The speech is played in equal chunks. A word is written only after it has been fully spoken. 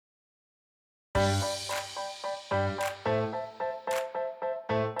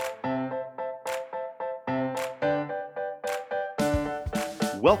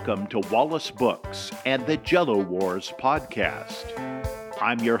Welcome to Wallace Books and the Jell-O Wars podcast.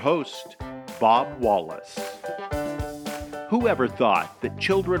 I'm your host, Bob Wallace. Whoever thought that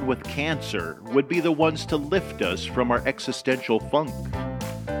children with cancer would be the ones to lift us from our existential funk?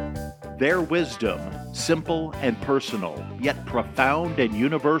 Their wisdom, simple and personal, yet profound and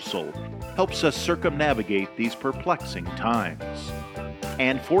universal, helps us circumnavigate these perplexing times.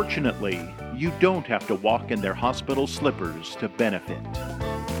 And fortunately, you don't have to walk in their hospital slippers to benefit.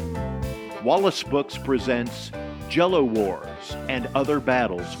 Wallace Books presents Jell-O Wars and Other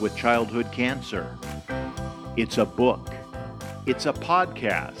Battles with Childhood Cancer. It's a book, it's a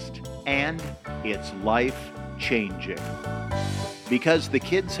podcast, and it's life-changing. Because the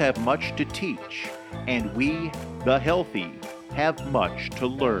kids have much to teach, and we, the healthy, have much to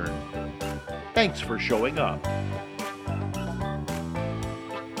learn. Thanks for showing up.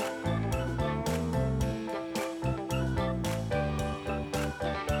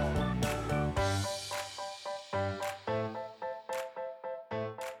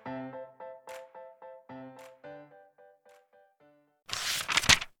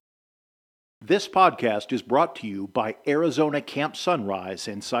 This podcast is brought to you by Arizona Camp Sunrise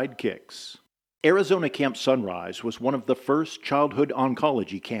and Sidekicks. Arizona Camp Sunrise was one of the first childhood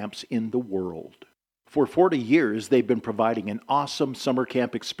oncology camps in the world. For 40 years, they've been providing an awesome summer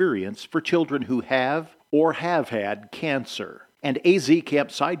camp experience for children who have or have had cancer. And AZ Camp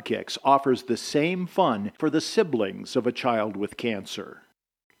Sidekicks offers the same fun for the siblings of a child with cancer.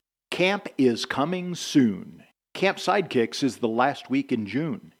 Camp is coming soon. Camp Sidekicks is the last week in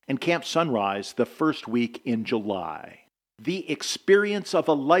June, and Camp Sunrise the first week in July. The experience of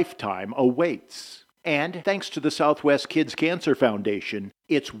a lifetime awaits. And thanks to the Southwest Kids Cancer Foundation,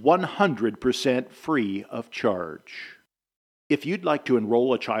 it's 100% free of charge. If you'd like to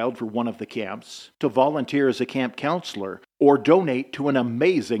enroll a child for one of the camps, to volunteer as a camp counselor, or donate to an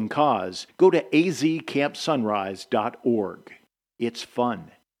amazing cause, go to azcampsunrise.org. It's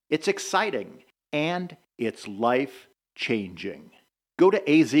fun, it's exciting, and it's life-changing. Go to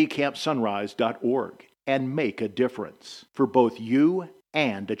azcampsunrise.org and make a difference for both you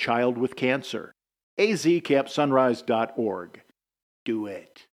and a child with cancer. azcampsunrise.org. Do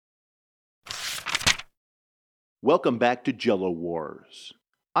it. Welcome back to Jell-O Wars.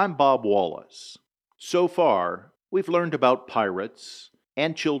 I'm Bob Wallace. So far, we've learned about pirates,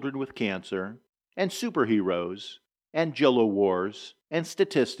 and children with cancer, and superheroes, and Jell-O Wars, and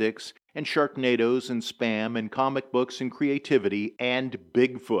statistics, and Sharknadoes, and spam, and comic books, and creativity, and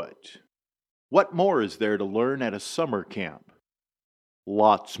Bigfoot. What more is there to learn at a summer camp?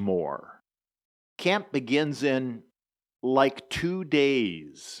 Lots more. Camp begins in, 2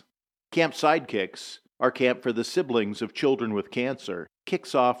 days. Camp Sidekicks, our camp for the siblings of children with cancer,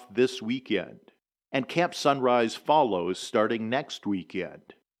 kicks off this weekend, and Camp Sunrise follows starting next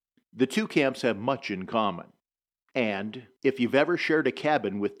weekend. The two camps have much in common. And if you've ever shared a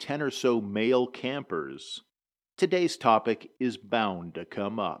cabin with 10 or so male campers, today's topic is bound to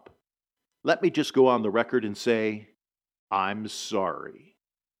come up. Let me just go on the record and say, I'm sorry.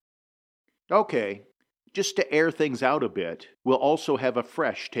 Okay, just to air things out a bit, we'll also have a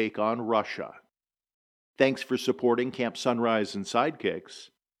fresh take on Russia. Thanks for supporting Camp Sunrise and Sidekicks,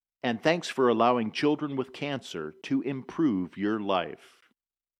 and thanks for allowing children with cancer to improve your life.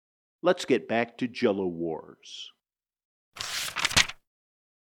 Let's get back to Jell-O Wars.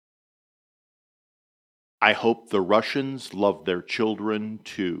 I hope the Russians love their children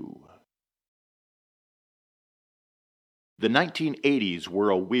too. The 1980s were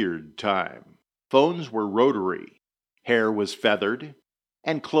a weird time. Phones were rotary, hair was feathered,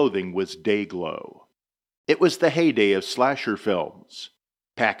 and clothing was day-glow. It was the heyday of slasher films,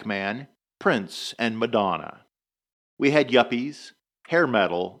 Pac-Man, Prince, and Madonna. We had yuppies, hair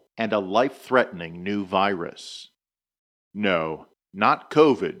metal, and a life-threatening new virus. No, not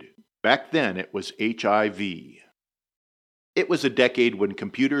COVID. Back then it was HIV. It was a decade when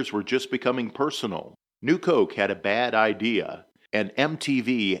computers were just becoming personal. New Coke had a bad idea, and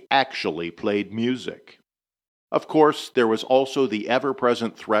MTV actually played music. Of course, there was also the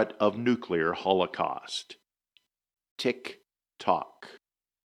ever-present threat of nuclear holocaust. Tick-tock.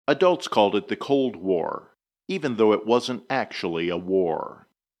 Adults called it the Cold War, even though it wasn't actually a war.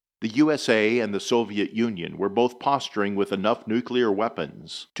 The USA and the Soviet Union were both posturing with enough nuclear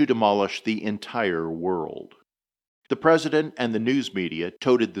weapons to demolish the entire world. The president and the news media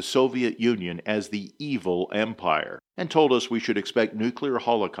touted the Soviet Union as the evil empire and told us we should expect nuclear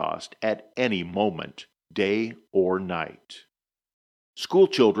holocaust at any moment, day or night. School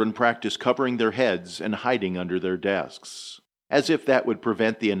children practiced covering their heads and hiding under their desks, as if that would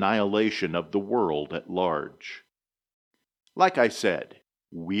prevent the annihilation of the world at large. Like I said,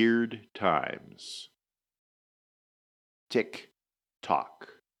 Weird times. Tick-tock.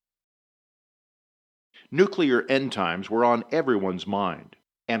 Nuclear end times were on everyone's mind,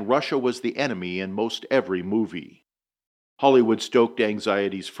 and Russia was the enemy in most every movie. Hollywood stoked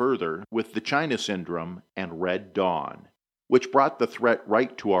anxieties further with the China Syndrome and Red Dawn, which brought the threat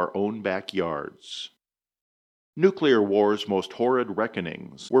right to our own backyards. Nuclear war's most horrid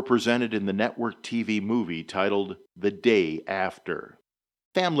reckonings were presented in the network TV movie titled The Day After.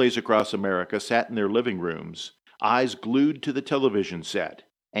 Families across America sat in their living rooms, eyes glued to the television set,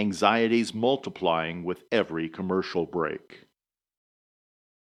 anxieties multiplying with every commercial break.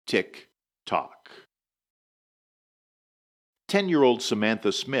 Tick-tock. 10-year-old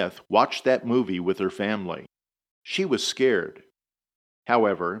Samantha Smith watched that movie with her family. She was scared.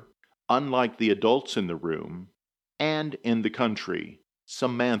 However, unlike the adults in the room and in the country,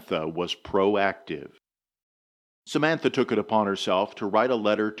 Samantha was proactive. Samantha took it upon herself to write a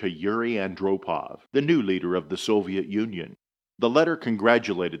letter to Yuri Andropov, the new leader of the Soviet Union. The letter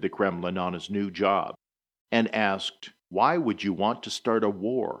congratulated the Kremlin on his new job and asked, "Why would you want to start a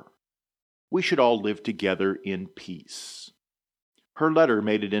war? We should all live together in peace." Her letter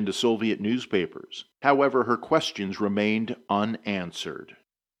made it into Soviet newspapers. However, her questions remained unanswered.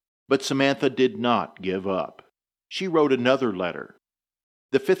 But Samantha did not give up. She wrote another letter.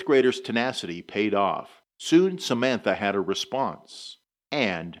 The fifth grader's tenacity paid off. Soon Samantha had a response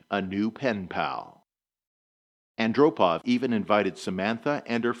and a new pen pal. Andropov even invited Samantha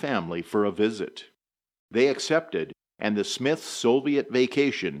and her family for a visit. They accepted, and the Smiths' Soviet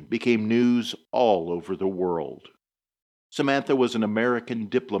vacation became news all over the world. Samantha was an American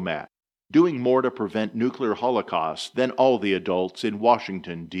diplomat, doing more to prevent nuclear holocaust than all the adults in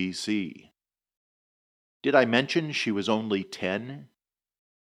Washington, D.C. Did I mention she was only 10?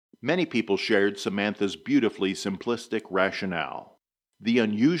 Many people shared Samantha's beautifully simplistic rationale. The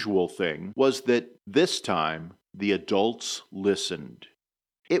unusual thing was that this time the adults listened.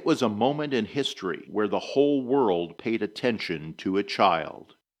 It was a moment in history where the whole world paid attention to a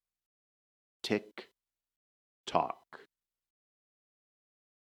child. Tick-tock.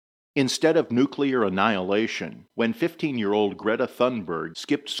 Instead of nuclear annihilation, when 15-year-old Greta Thunberg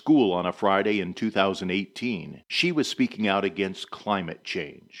skipped school on a Friday in 2018, she was speaking out against climate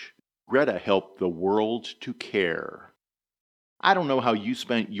change. Greta helped the world to care. I don't know how you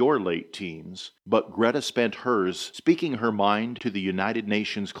spent your late teens, but Greta spent hers speaking her mind to the United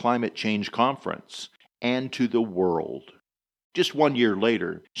Nations Climate Change Conference and to the world. Just 1 year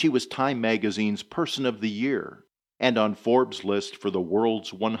later, she was Time magazine's Person of the Year and on Forbes' list for the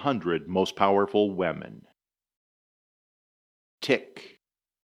world's 100 most powerful women. Tick.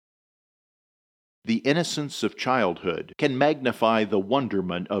 The innocence of childhood can magnify the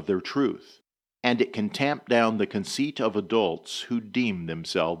wonderment of their truth, and it can tamp down the conceit of adults who deem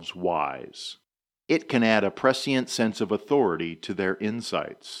themselves wise. It can add a prescient sense of authority to their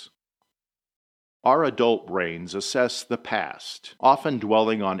insights. Our adult brains assess the past, often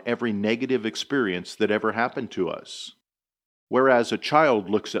dwelling on every negative experience that ever happened to us. Whereas a child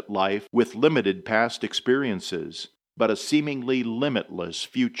looks at life with limited past experiences, but a seemingly limitless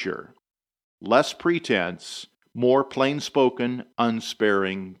future. Less pretense, more plain-spoken,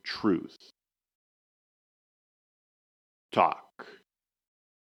 unsparing truth. Talk.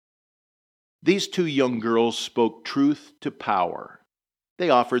 These two young girls spoke truth to power.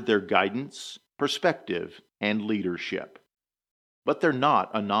 They offered their guidance, perspective, and leadership. But they're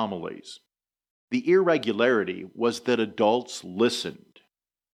not anomalies. The irregularity was that adults listened.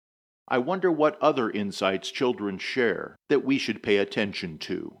 I wonder what other insights children share that we should pay attention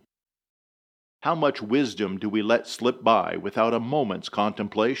to. How much wisdom do we let slip by without a moment's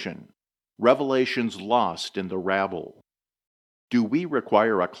contemplation? Revelations lost in the rabble. Do we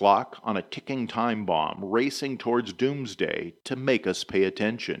require a clock on a ticking time bomb racing towards doomsday to make us pay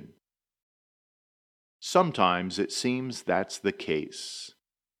attention? Sometimes it seems that's the case.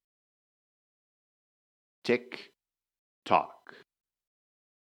 Tick-tock.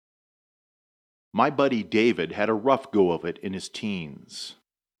 My buddy David had a rough go of it in his teens.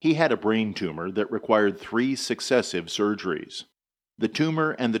 He had a brain tumor that required 3 successive surgeries. The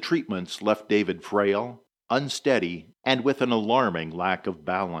tumor and the treatments left David frail, unsteady, and with an alarming lack of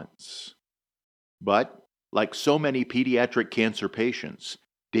balance. But, like so many pediatric cancer patients,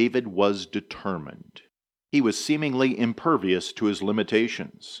 David was determined. He was seemingly impervious to his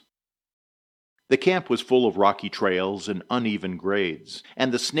limitations. The camp was full of rocky trails and uneven grades,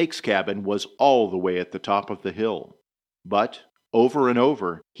 and the snake's cabin was all the way at the top of the hill. But, over and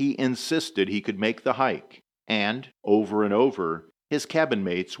over, he insisted he could make the hike, and, over and over, his cabin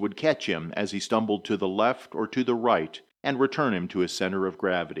mates would catch him as he stumbled to the left or to the right and return him to his center of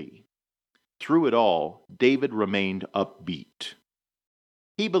gravity. Through it all, David remained upbeat.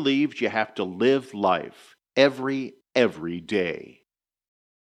 He believed you have to live life every day.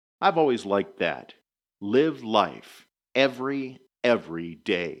 I've always liked that. Live life every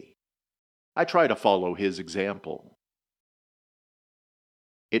day. I try to follow his example.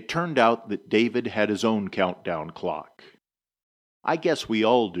 It turned out that David had his own countdown clock. I guess we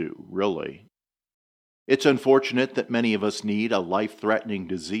all do, really. It's unfortunate that many of us need a life-threatening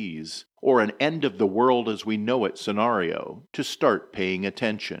disease or an end-of-the-world-as-we-know-it scenario to start paying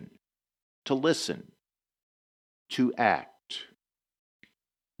attention, to listen, to act.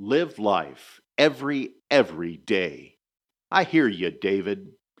 Live life every day. I hear you, David.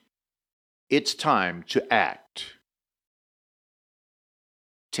 It's time to act.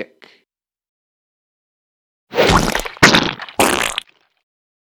 Tick.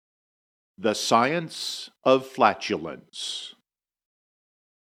 The Science of Flatulence.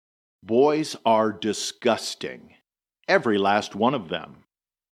 Boys are disgusting. Every last one of them.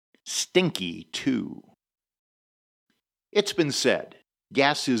 Stinky, too. It's been said,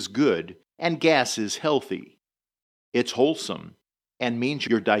 gas is good and gas is healthy. It's wholesome and means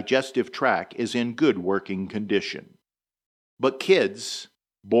your digestive tract is in good working condition. But kids,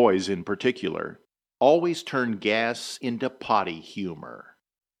 boys in particular, always turn gas into potty humor.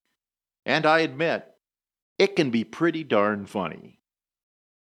 And I admit, it can be pretty darn funny.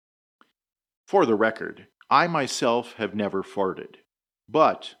 For the record, I myself have never farted,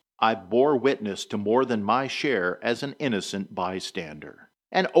 but I bore witness to more than my share as an innocent bystander,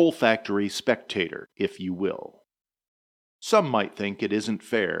 an olfactory spectator, if you will. Some might think it isn't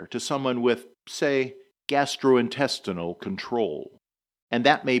fair to someone with, say, gastrointestinal control, and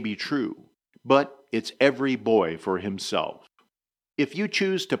that may be true, but it's every boy for himself. If you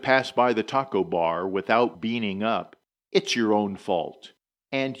choose to pass by the taco bar without beaning up, it's your own fault,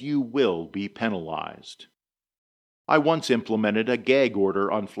 and you will be penalized. I once implemented a gag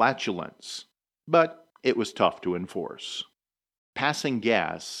order on flatulence, but it was tough to enforce. Passing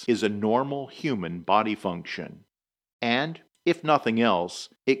gas is a normal human body function, and, if nothing else,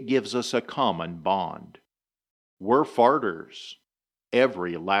 it gives us a common bond. We're farters,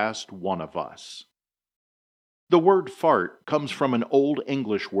 every last one of us. The word fart comes from an Old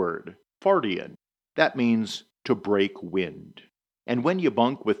English word, fartian. That means to break wind. And when you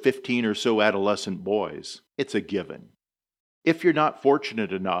bunk with 15 or so adolescent boys, it's a given. If you're not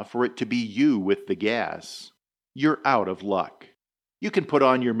fortunate enough for it to be you with the gas, you're out of luck. You can put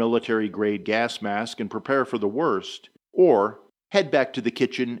on your military-grade gas mask and prepare for the worst, or head back to the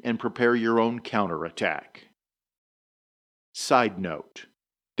kitchen and prepare your own counterattack. Side note.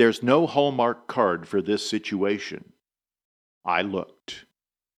 There's no Hallmark card for this situation. I looked.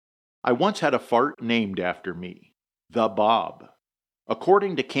 I once had a fart named after me, the Bob.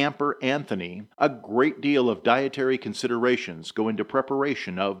 According to camper Anthony, a great deal of dietary considerations go into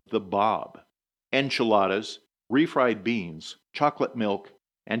preparation of the Bob. Enchiladas, refried beans, chocolate milk,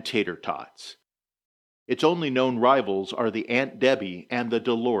 and tater tots. Its only known rivals are the Aunt Debbie and the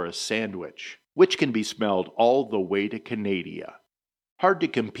Dolores sandwich, which can be smelled all the way to Canada. Hard to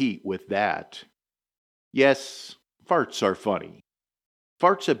compete with that. Yes, farts are funny.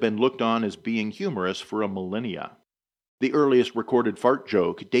 Farts have been looked on as being humorous for a millennia. The earliest recorded fart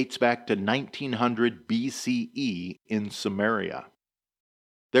joke dates back to 1900 BCE in Samaria.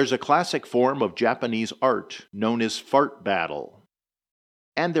 There's a classic form of Japanese art known as fart battle.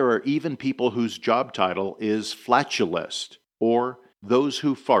 And there are even people whose job title is flatulist, or those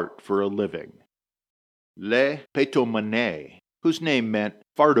who fart for a living. Le Pétomane, whose name meant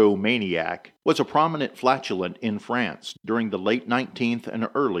fartomaniac, was a prominent flatulent in France during the late 19th and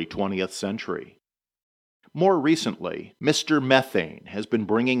early 20th century. More recently, Mr. Methane has been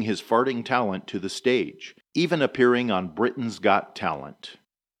bringing his farting talent to the stage, even appearing on Britain's Got Talent.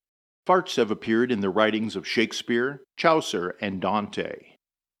 Farts have appeared in the writings of Shakespeare, Chaucer, and Dante.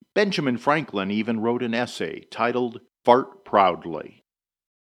 Benjamin Franklin even wrote an essay titled Fart Proudly.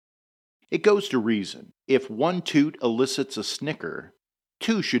 It goes to reason, if one toot elicits a snicker,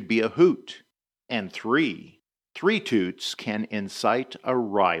 two should be a hoot, and three toots can incite a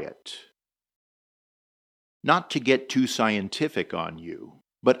riot. Not to get too scientific on you,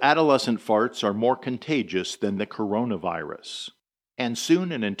 but adolescent farts are more contagious than the coronavirus, and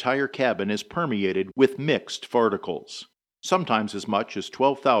soon an entire cabin is permeated with mixed farticles, sometimes as much as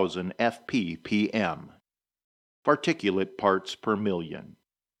 12,000 ppm, particulate parts per million.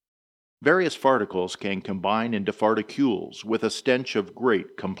 Various farticles can combine into farticules with a stench of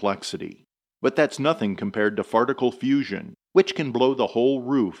great complexity. But that's nothing compared to farticle fusion, which can blow the whole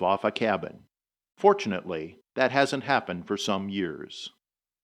roof off a cabin. Fortunately, That hasn't happened for some years.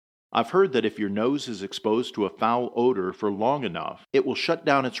 I've heard that if your nose is exposed to a foul odor for long enough, it will shut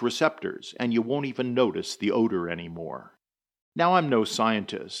down its receptors and you won't even notice the odor anymore. Now, I'm no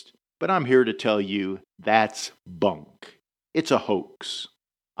scientist, but I'm here to tell you that's bunk. It's a hoax.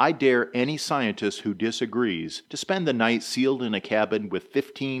 I dare any scientist who disagrees to spend the night sealed in a cabin with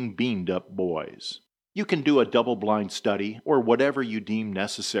 15 beamed-up boys. You can do a double-blind study or whatever you deem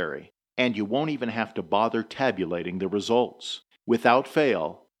necessary, and you won't even have to bother tabulating the results. Without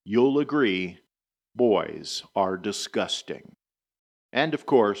fail, you'll agree, boys are disgusting. And of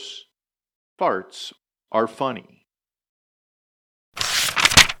course, farts are funny.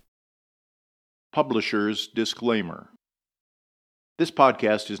 Publisher's disclaimer. This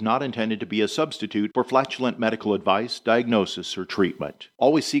podcast is not intended to be a substitute for flatulent medical advice, diagnosis, or treatment.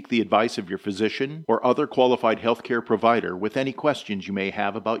 Always seek the advice of your physician or other qualified healthcare provider with any questions you may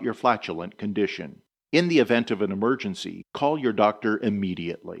have about your flatulent condition. In the event of an emergency, call your doctor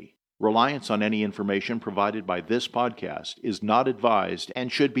immediately. Reliance on any information provided by this podcast is not advised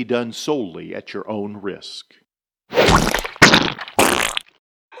and should be done solely at your own risk.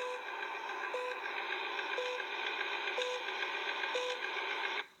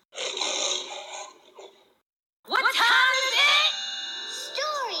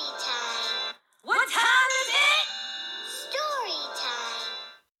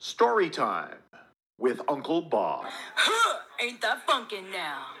 Story time with Uncle Bob. Ain't that funkin'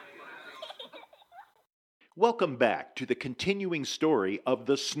 now? Welcome back to the continuing story of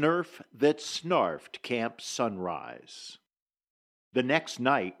the Snurf that snarfed Camp Sunrise. The next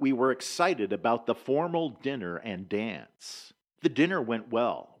night, we were excited about the formal dinner and dance. The dinner went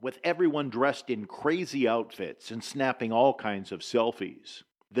well, with everyone dressed in crazy outfits and snapping all kinds of selfies.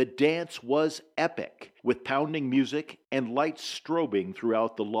 The dance was epic, with pounding music and lights strobing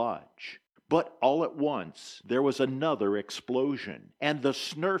throughout the lodge. But all at once, there was another explosion, and the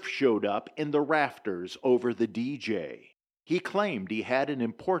Snurf showed up in the rafters over the DJ. He claimed he had an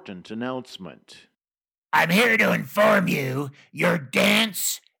important announcement. I'm here to inform you your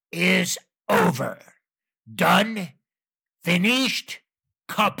dance is over. Done. Finished.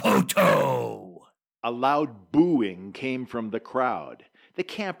 Capoto. A loud booing came from the crowd. The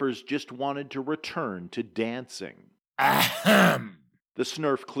campers just wanted to return to dancing. Ahem. The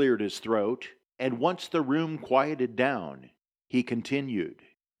Snurf cleared his throat, and once the room quieted down, he continued.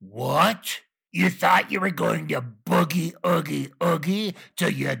 What? You thought you were going to boogie, oogie, oogie, till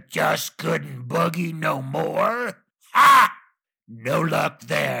you just couldn't boogie no more? Ha! No luck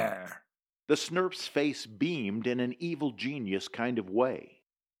there. The Snurf's face beamed in an evil genius kind of way,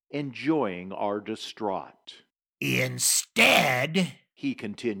 enjoying our distraught. Instead, he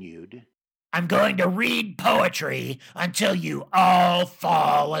continued, I'm going to read poetry until you all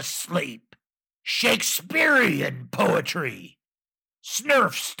fall asleep. Shakespearean poetry.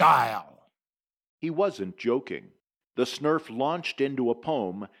 Snurf style. He wasn't joking. The Snurf launched into a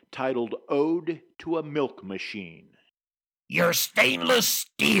poem titled Ode to a Milk Machine. Your stainless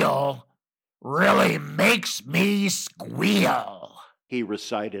steel really makes me squeal, he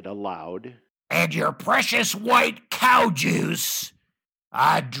recited aloud. And your precious white cow juice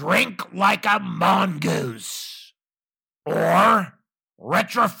I drink like a mongoose, or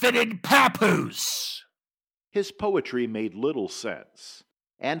retrofitted papoose. His poetry made little sense,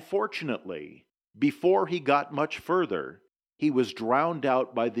 and fortunately, before he got much further, he was drowned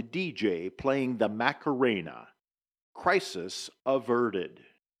out by the DJ playing the Macarena. Crisis averted.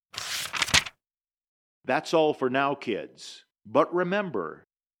 That's all for now, kids. But remember,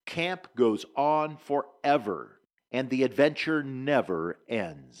 camp goes on forever. And the adventure never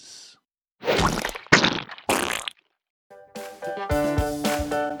ends.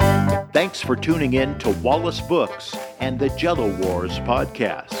 Thanks for tuning in to Wallace Books and the Jell-O Wars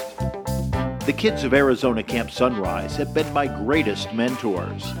podcast. The kids of Arizona Camp Sunrise have been my greatest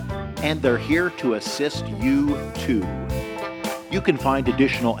mentors, and they're here to assist you too. You can find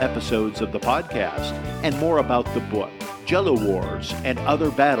additional episodes of the podcast and more about the book, Jell-O Wars and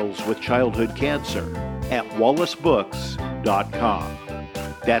Other Battles with Childhood Cancer, at wallacebooks.com.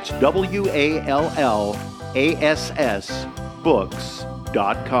 That's WALLASS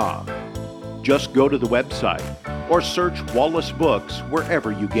books.com. Just go to the website or search Wallace Books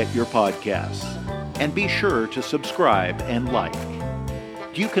wherever you get your podcasts. And be sure to subscribe and like.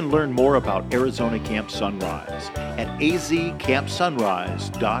 You can learn more about Arizona Camp Sunrise at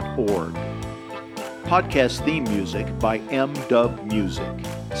azcampsunrise.org. Podcast theme music by M-Dub Music.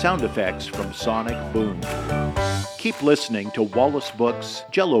 Sound effects from Sonic Boom. Keep listening to Wallace Books'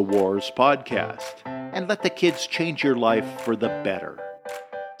 Jell-O Wars podcast and let the kids change your life for the better.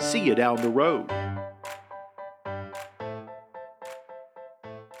 See you down the road.